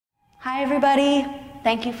Hi everybody,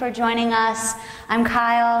 thank you for joining us. I'm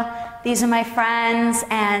Kyle, these are my friends,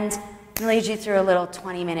 and I'll lead you through a little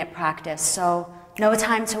 20-minute practice. So no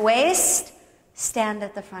time to waste, stand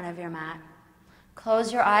at the front of your mat.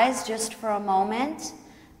 Close your eyes just for a moment,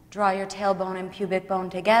 draw your tailbone and pubic bone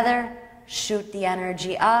together, shoot the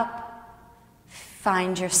energy up,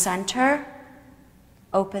 find your center,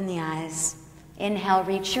 open the eyes. Inhale,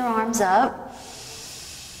 reach your arms up.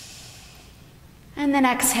 And then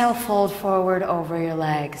exhale, fold forward over your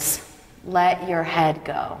legs. Let your head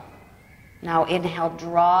go. Now inhale,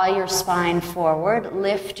 draw your spine forward,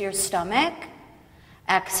 lift your stomach.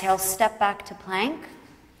 Exhale, step back to plank.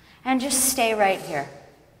 And just stay right here.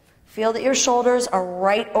 Feel that your shoulders are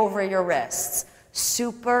right over your wrists.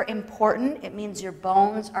 Super important. It means your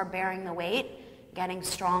bones are bearing the weight, getting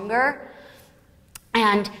stronger.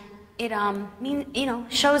 And it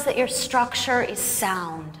shows that your structure is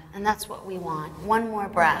sound, and that's what we want. One more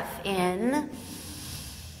breath in,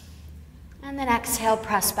 and then exhale,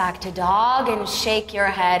 press back to dog and shake your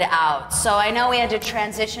head out. So I know we had to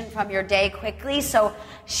transition from your day quickly, so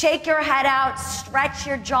shake your head out, stretch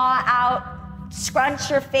your jaw out, scrunch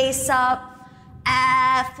your face up,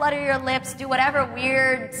 flutter your lips, do whatever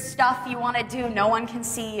weird stuff you want to do. No one can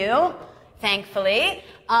see you, thankfully.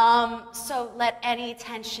 So let any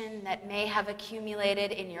tension that may have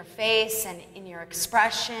accumulated in your face and in your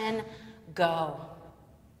expression go.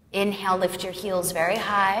 Inhale, lift your heels very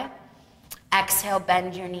high. Exhale,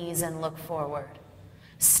 bend your knees and look forward.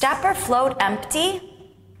 Step or float empty.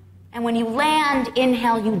 And when you land,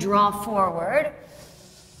 inhale, you draw forward.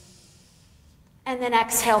 And then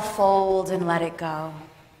exhale, fold and let it go.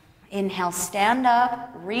 Inhale, stand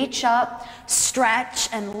up, reach up, stretch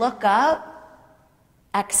and look up.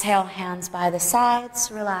 Exhale, hands by the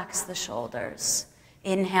sides, relax the shoulders.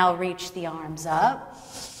 Inhale, reach the arms up.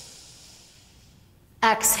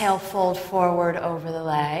 Exhale, fold forward over the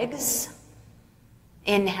legs.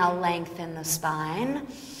 Inhale, lengthen the spine.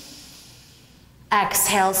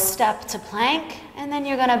 Exhale, step to plank, and then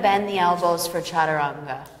you're gonna bend the elbows for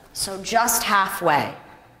chaturanga. So just halfway.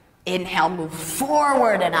 Inhale, move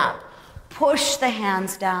forward and up. Push the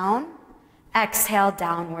hands down. Exhale,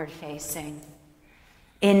 downward facing.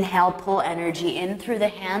 Inhale, pull energy in through the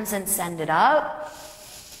hands and send it up.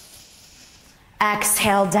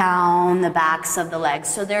 Exhale, down the backs of the legs.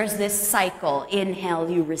 So there's this cycle.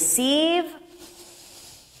 Inhale, you receive.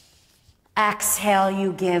 Exhale,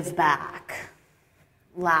 you give back.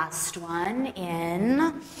 Last one,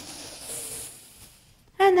 in.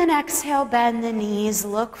 And then exhale, bend the knees,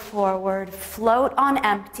 look forward, float on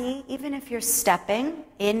empty, even if you're stepping.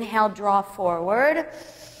 Inhale, draw forward.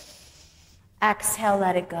 Exhale,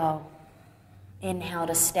 let it go. Inhale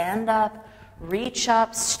to stand up, reach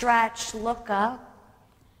up, stretch, look up.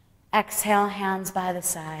 Exhale, hands by the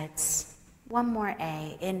sides. One more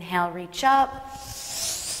A. Inhale, reach up.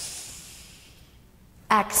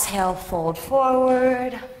 Exhale, fold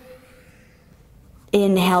forward.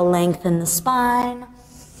 Inhale, lengthen the spine.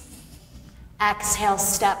 Exhale,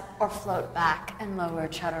 step or float back and lower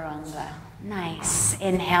chaturanga. Nice.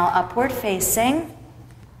 Inhale, upward facing.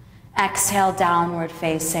 Exhale, downward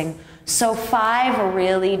facing. So 5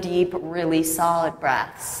 really deep, really solid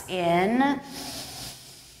breaths. In.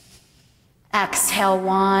 Exhale,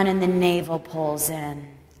 1, and the navel pulls in.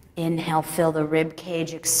 Inhale, feel the rib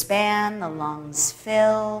cage expand, the lungs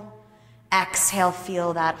fill. Exhale,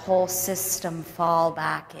 feel that whole system fall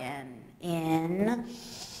back in. In.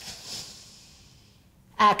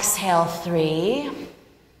 Exhale, 3.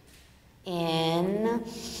 In.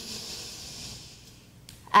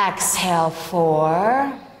 Exhale,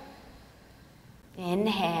 4.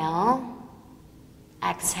 Inhale.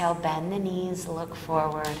 Exhale, bend the knees, look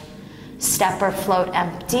forward. Step or float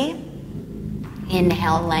empty.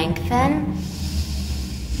 Inhale, lengthen.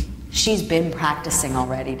 She's been practicing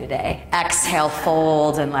already today. Exhale,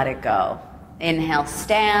 fold and let it go. Inhale,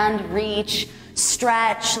 stand, reach,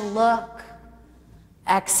 stretch, look.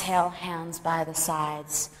 Exhale, hands by the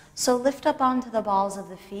sides. So lift up onto the balls of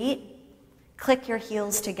the feet. Click your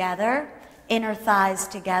heels together, inner thighs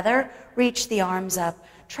together, reach the arms up.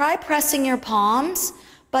 Try pressing your palms,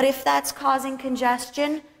 but if that's causing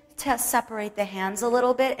congestion, separate the hands a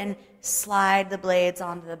little bit and slide the blades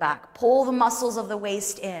onto the back. Pull the muscles of the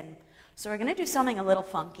waist in. So we're gonna do something a little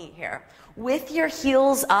funky here. With your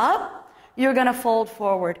heels up, you're gonna fold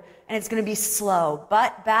forward, and it's gonna be slow.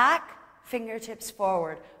 Butt back, fingertips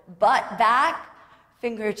forward. Butt back,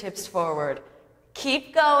 fingertips forward.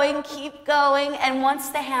 Keep going, and once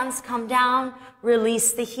the hands come down,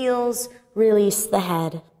 release the heels, release the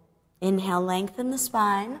head. Inhale, lengthen the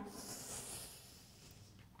spine.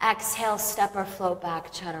 Exhale, step or float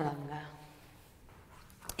back, chaturanga.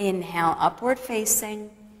 Inhale, upward facing.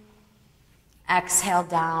 Exhale,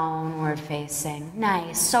 downward facing.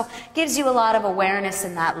 Nice. So gives you a lot of awareness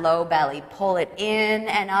in that low belly. Pull it in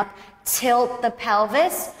and up. Tilt the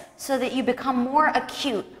pelvis so that you become more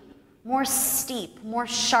acute, more steep, more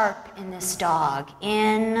sharp in this dog.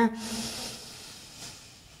 In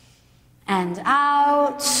and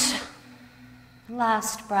out.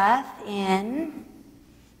 Last breath. In.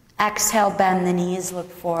 Exhale, bend the knees, look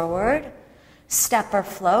forward. Step or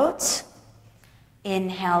float.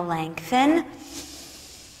 Inhale, lengthen.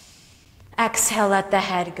 Exhale, let the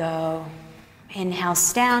head go. Inhale,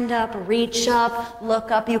 stand up, reach up,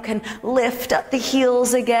 look up. You can lift up the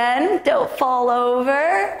heels again. Don't fall over.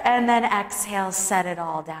 And then exhale, set it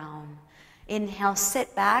all down. Inhale,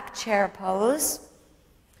 sit back, chair pose.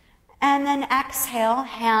 And then exhale,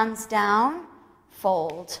 hands down,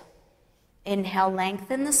 fold. Inhale,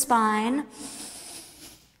 lengthen the spine.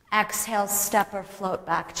 Exhale, step or float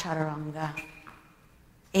back, chaturanga.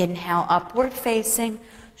 Inhale, upward facing,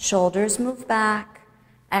 shoulders move back.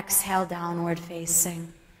 Exhale, downward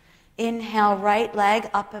facing. Inhale, right leg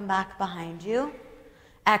up and back behind you.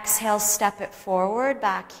 Exhale, step it forward,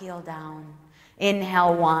 back heel down.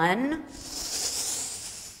 Inhale, 1.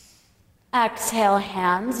 Exhale,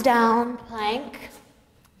 hands down, plank,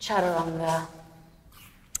 chaturanga.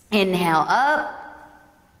 Inhale, up.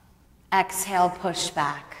 Exhale, push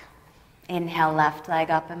back. Inhale, left leg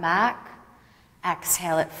up and back.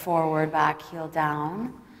 Exhale it forward, back heel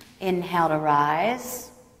down. Inhale to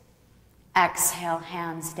rise. Exhale,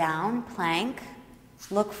 hands down, plank.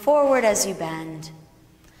 Look forward as you bend.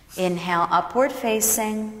 Inhale, upward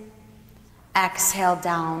facing. Exhale,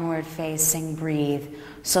 downward facing, breathe.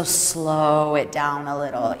 So slow it down a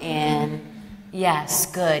little. In. Yes,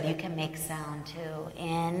 good. You can make sound too.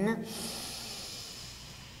 In.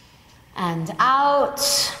 And out.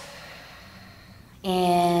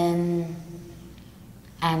 In.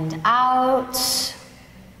 And out.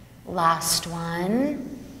 Last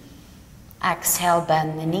one. Exhale,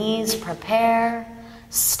 bend the knees, prepare.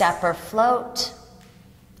 Step or float.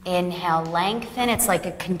 Inhale, lengthen. It's like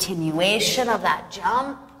a continuation of that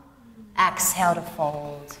jump. Exhale to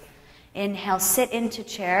fold. Inhale, sit into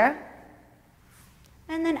chair.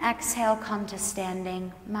 And then exhale, come to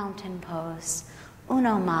standing mountain pose.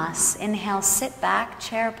 Uno mas. Inhale, sit back,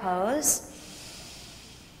 chair pose.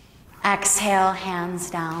 Exhale, hands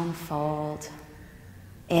down, fold.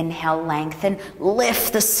 Inhale, lengthen,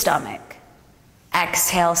 lift the stomach.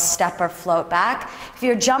 Exhale, step or float back. If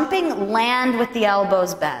you're jumping, land with the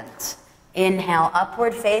elbows bent. Inhale,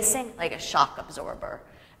 upward facing, like a shock absorber.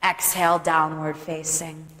 Exhale, downward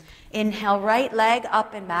facing. Inhale, right leg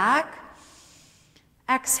up and back.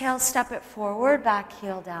 Exhale, step it forward, back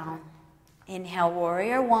heel down. Inhale,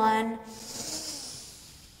 warrior 1.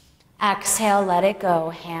 Exhale, let it go.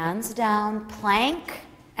 Hands down, plank,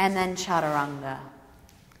 and then chaturanga.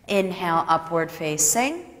 Inhale, upward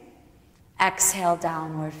facing. Exhale,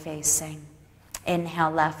 downward facing. Inhale,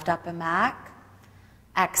 left up and back.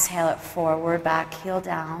 Exhale it forward, back heel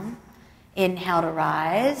down. Inhale to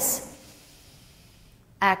rise.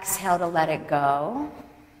 Exhale to let it go.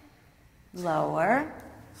 Lower.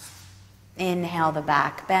 Inhale the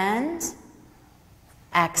back bend.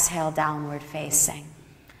 Exhale, downward facing.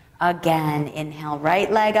 Again, inhale,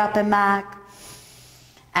 right leg up and back.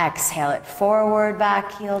 Exhale it forward,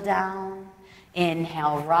 back heel down.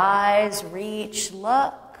 Inhale, rise, reach,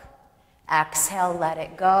 look. Exhale, let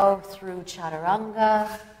it go through chaturanga.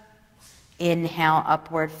 Inhale,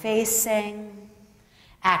 upward facing.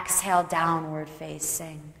 Exhale, downward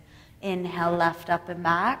facing. Inhale, left up and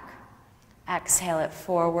back. Exhale it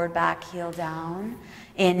forward, back heel down.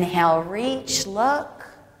 Inhale, reach, look.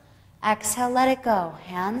 Exhale, let it go.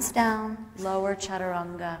 Hands down, lower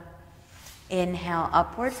chaturanga. Inhale,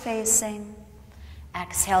 upward facing.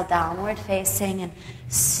 Exhale, downward facing, and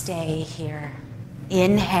stay here.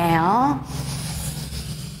 Inhale.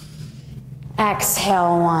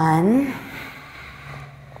 Exhale, 1.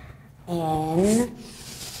 In.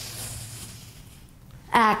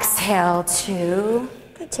 Exhale, 2.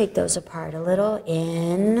 Could take those apart a little.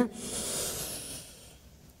 In.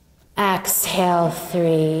 Exhale,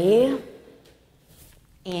 3.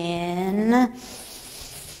 In.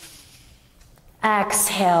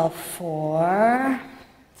 Exhale, 4.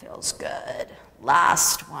 Feels good.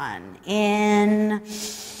 Last one. In.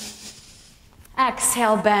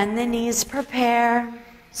 Exhale, bend the knees, prepare.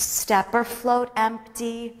 Step or float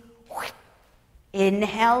empty.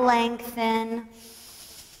 Inhale, lengthen.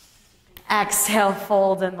 Exhale,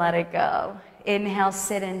 fold and let it go. Inhale,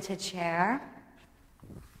 sit into chair.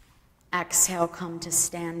 Exhale, come to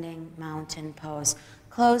standing mountain pose.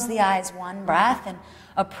 Close the eyes, one breath, and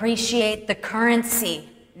appreciate the currency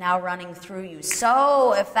now running through you.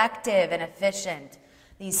 So effective and efficient.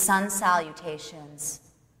 These sun salutations.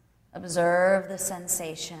 Observe the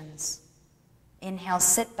sensations. Inhale,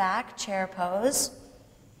 sit back, chair pose.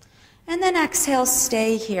 And then exhale,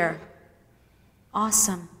 stay here.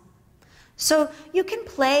 Awesome. So you can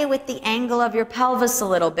play with the angle of your pelvis a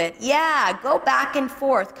little bit. Yeah, go back and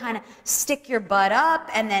forth. Kind of stick your butt up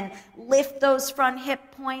and then lift those front hip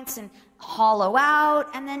points and hollow out.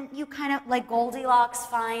 And then you kind of, like Goldilocks,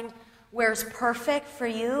 find where's perfect for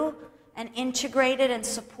you. An integrated and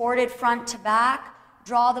supported front to back.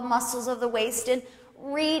 Draw the muscles of the waist in.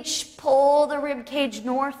 Reach, pull the rib cage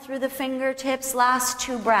north through the fingertips. Last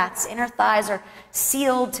 2 breaths. Inner thighs are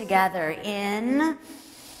sealed together. In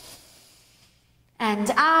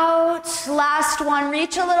and out. Last one,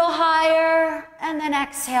 reach a little higher, and then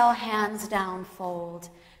exhale, hands down, fold.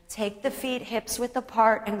 Take the feet hips width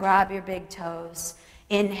apart and grab your big toes.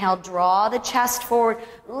 Inhale, draw the chest forward,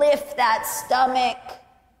 lift that stomach.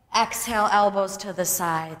 Exhale, elbows to the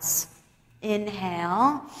sides.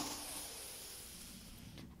 Inhale.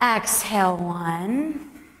 Exhale, 1.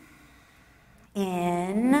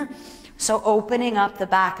 In. So opening up the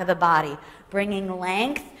back of the body, bringing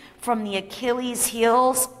length from the Achilles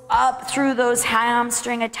heels up through those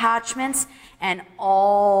hamstring attachments and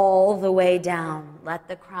all the way down. Let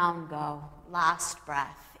the crown go. Last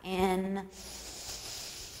breath. In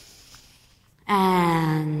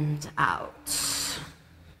and out.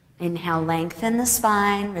 Inhale, lengthen the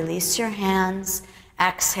spine. Release your hands.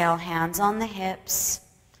 Exhale, hands on the hips.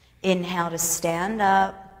 Inhale to stand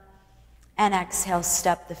up. And exhale,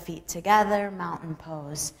 step the feet together. Mountain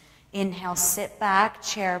pose. Inhale, sit back,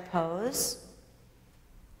 chair pose.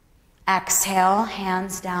 Exhale,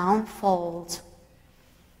 hands down, fold.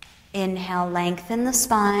 Inhale, lengthen the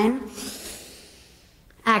spine.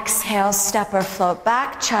 Exhale, step or float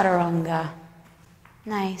back, chaturanga.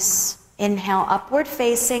 Nice. Inhale, upward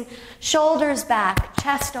facing, shoulders back,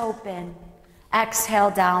 chest open.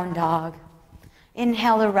 Exhale, down dog.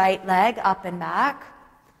 Inhale the right leg up and back.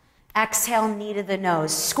 Exhale, knee to the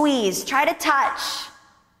nose. Squeeze, try to touch.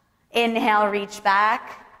 Inhale, reach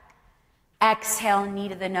back. Exhale, knee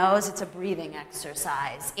to the nose. It's a breathing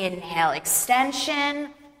exercise. Inhale,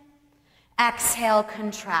 extension. Exhale,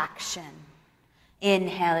 contraction.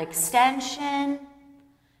 Inhale, extension.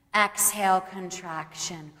 Exhale,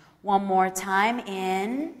 contraction. One more time.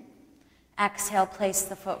 In. Exhale, place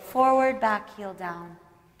the foot forward, back heel down.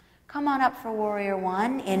 Come on up for warrior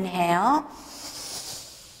 1. Inhale.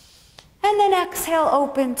 And then exhale,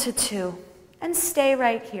 open to 2. And stay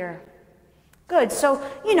right here. Good. So,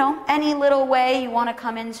 any little way you want to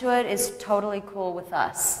come into it is totally cool with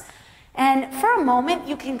us. And for a moment,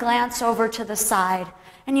 you can glance over to the side.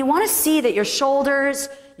 And you want to see that your shoulders,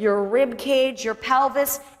 your rib cage, your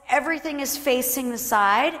pelvis, everything is facing the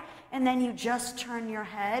side. And then you just turn your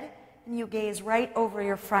head and you gaze right over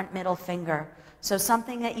your front middle finger. So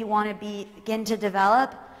something that you want to begin to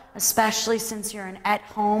develop, especially since you're an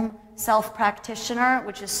at-home self-practitioner,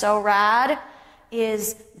 which is so rad,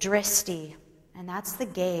 is dristi. And that's the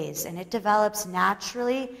gaze. And it develops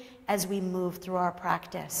naturally as we move through our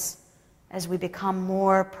practice, as we become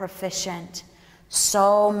more proficient.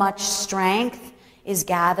 So much strength is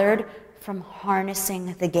gathered from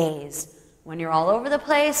harnessing the gaze. When you're all over the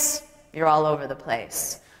place, you're all over the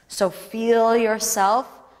place. So feel yourself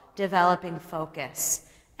developing focus.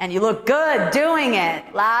 And you look good doing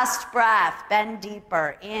it. Last breath, bend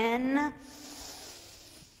deeper. In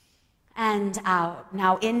and out.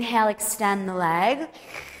 Now inhale, extend the leg.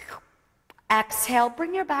 Exhale,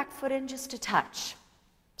 bring your back foot in just a touch.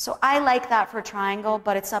 So I like that for triangle,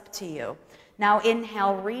 but it's up to you. Now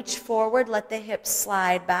inhale, reach forward, let the hips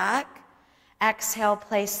slide back. Exhale,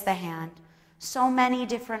 place the hand. So many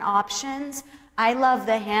different options. I love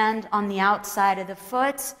the hand on the outside of the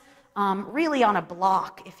foot, really on a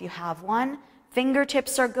block if you have one.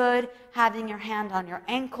 Fingertips are good. Having your hand on your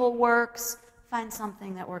ankle works. Find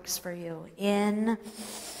something that works for you. In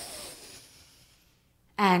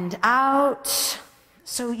and out.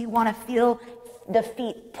 So you want to feel the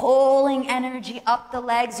feet pulling energy up the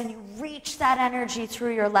legs, and you reach that energy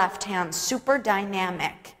through your left hand. Super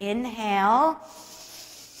dynamic. Inhale.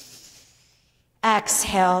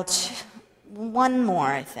 Exhale. One more,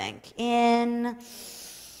 I think. In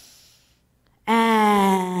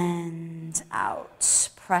and out.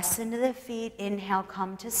 Press into the feet. Inhale,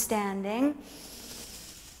 come to standing.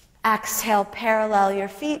 Exhale, parallel your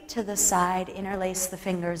feet to the side. Interlace the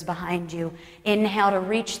fingers behind you. Inhale to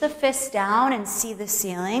reach the fist down and see the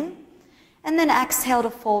ceiling. And then exhale to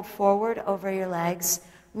fold forward over your legs.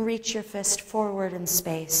 Reach your fist forward in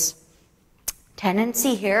space.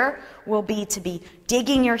 Tendency here will be to be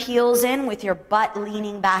digging your heels in with your butt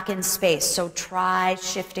leaning back in space. So try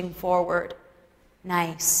shifting forward.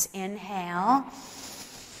 Nice. Inhale.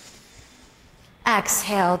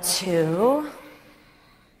 Exhale, 2.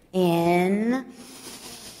 In.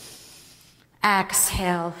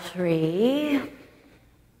 Exhale, 3.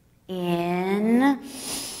 In.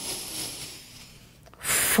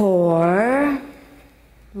 4.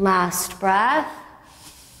 Last breath.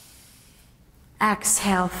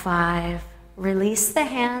 Exhale, 5. Release the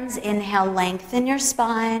hands. Inhale, lengthen your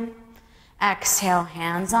spine. Exhale,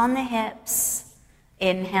 hands on the hips.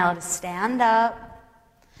 Inhale to stand up.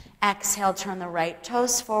 Exhale, turn the right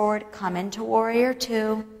toes forward. Come into warrior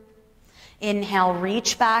 2. Inhale,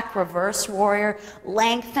 reach back, reverse warrior.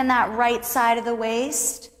 Lengthen that right side of the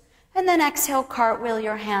waist. And then exhale, cartwheel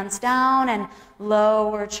your hands down and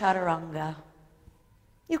lower chaturanga.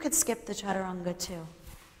 You could skip the chaturanga too.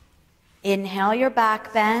 Inhale your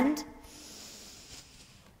back bend.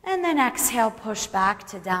 And then exhale, push back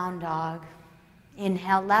to down dog.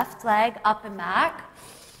 Inhale, left leg up and back.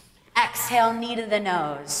 Exhale, knee to the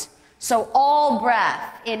nose. So all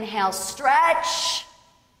breath. Inhale, stretch.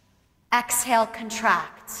 Exhale,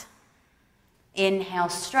 contract. Inhale,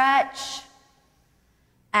 stretch.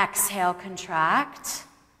 Exhale, contract.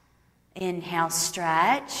 Inhale,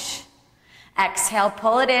 stretch. Exhale,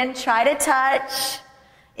 pull it in, try to touch.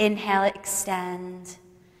 Inhale, extend.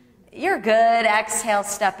 You're good. Exhale,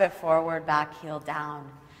 step it forward, back heel down.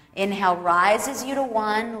 Inhale, rises you to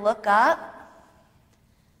 1, look up.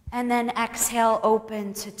 And then exhale,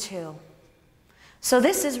 open to 2. So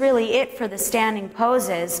this is really it for the standing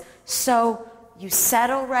poses. So you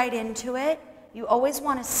settle right into it. You always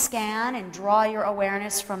want to scan and draw your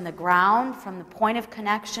awareness from the ground, from the point of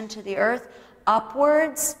connection to the earth,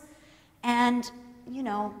 upwards. And, you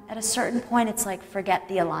know, at a certain point, it's like forget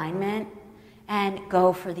the alignment and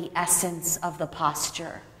go for the essence of the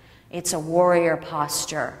posture. It's a warrior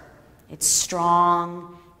posture. It's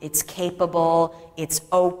strong, it's capable, it's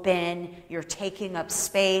open, you're taking up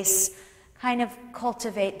space. Kind of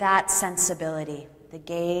cultivate that sensibility. The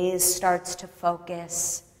gaze starts to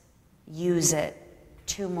focus. Use it.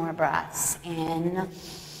 2 more breaths. In,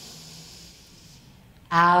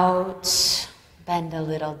 out, bend a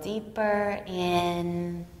little deeper,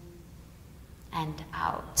 in, and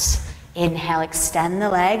out. Inhale, extend the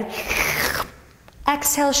leg.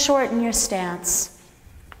 Exhale, shorten your stance.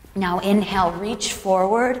 Now inhale, reach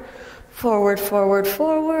forward, forward, forward,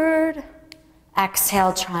 forward.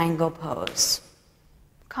 Exhale, triangle pose.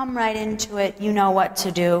 Come right into it. You know what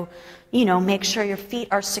to do. You know, make sure your feet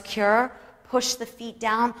are secure. Push the feet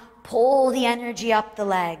down. Pull the energy up the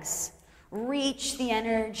legs. Reach the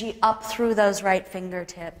energy up through those right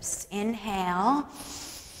fingertips. Inhale.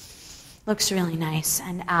 Looks really nice.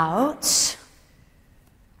 And out.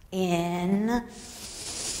 In.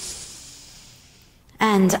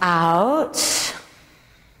 And out.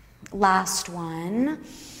 Last one.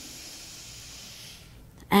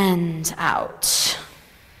 And out.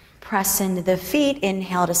 Press into the feet.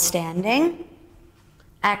 Inhale to standing.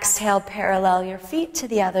 Exhale, parallel your feet to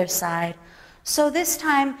the other side. So this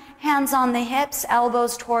time, hands on the hips,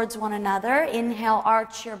 elbows towards one another. Inhale,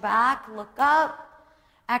 arch your back, look up.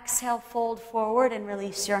 Exhale, fold forward and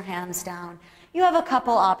release your hands down. You have a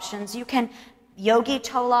couple options. You can yogi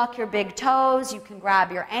toe lock your big toes. You can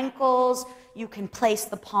grab your ankles. You can place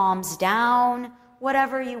the palms down.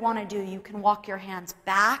 Whatever you want to do. You can walk your hands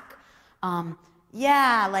back.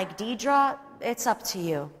 Yeah, like Deidre, it's up to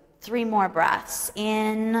you. 3 more breaths.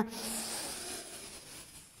 In,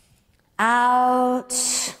 out,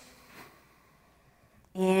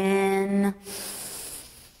 in,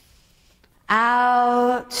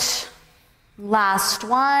 out. Last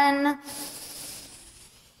one.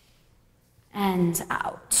 And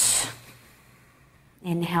out.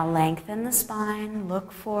 Inhale, lengthen the spine,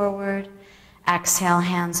 look forward. Exhale,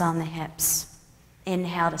 hands on the hips.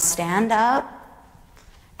 Inhale to stand up.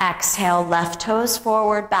 Exhale, left toes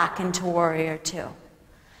forward, back into warrior 2.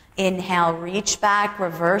 Inhale, reach back,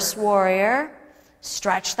 reverse warrior.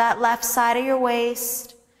 Stretch that left side of your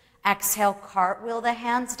waist. Exhale, cartwheel the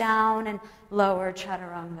hands down and lower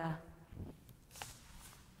chaturanga.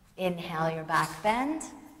 Inhale, your back bend.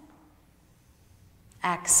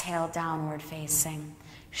 Exhale, downward facing.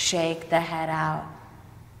 Shake the head out.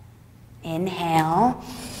 Inhale.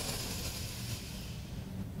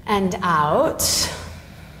 And out.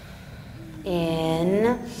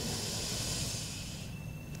 In.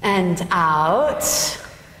 And out.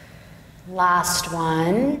 Last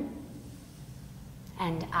one.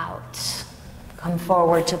 And out. Come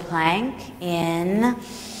forward to plank, in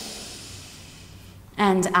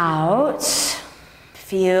and out.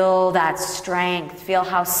 Feel that strength. Feel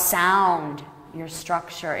how sound your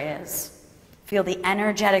structure is. Feel the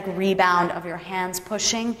energetic rebound of your hands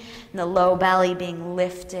pushing and the low belly being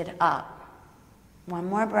lifted up. One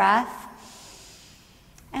more breath.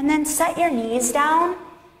 And then set your knees down,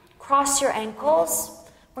 cross your ankles.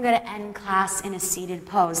 We're going to end class in a seated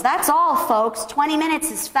pose. That's all, folks. 20 minutes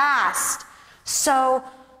is fast. So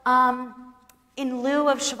in lieu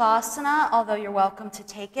of Shavasana, although you're welcome to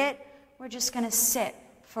take it, we're just going to sit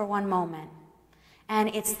for one moment.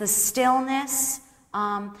 And it's the stillness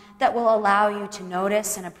that will allow you to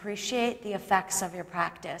notice and appreciate the effects of your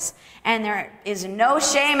practice. And there is no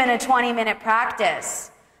shame in a 20-minute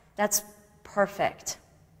practice. That's perfect.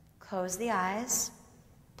 Close the eyes,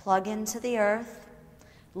 plug into the earth,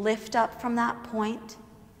 lift up from that point,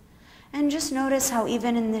 and just notice how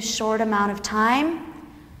even in this short amount of time,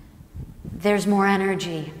 there's more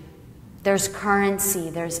energy, there's currency,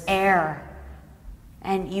 there's air,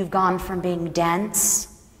 and you've gone from being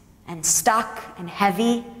dense and stuck and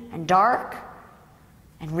heavy and dark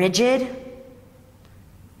and rigid,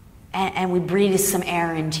 and we breathed some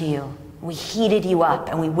air into you. We heated you up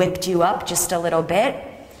and we whipped you up just a little bit,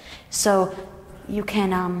 so you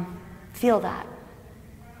can feel that.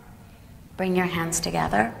 Bring your hands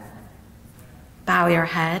together. Bow your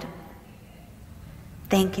head,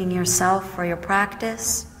 thanking yourself for your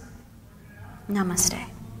practice. Namaste.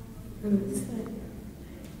 Namaste.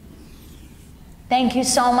 Thank you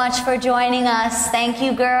so much for joining us. Thank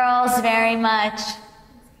you, girls, very much.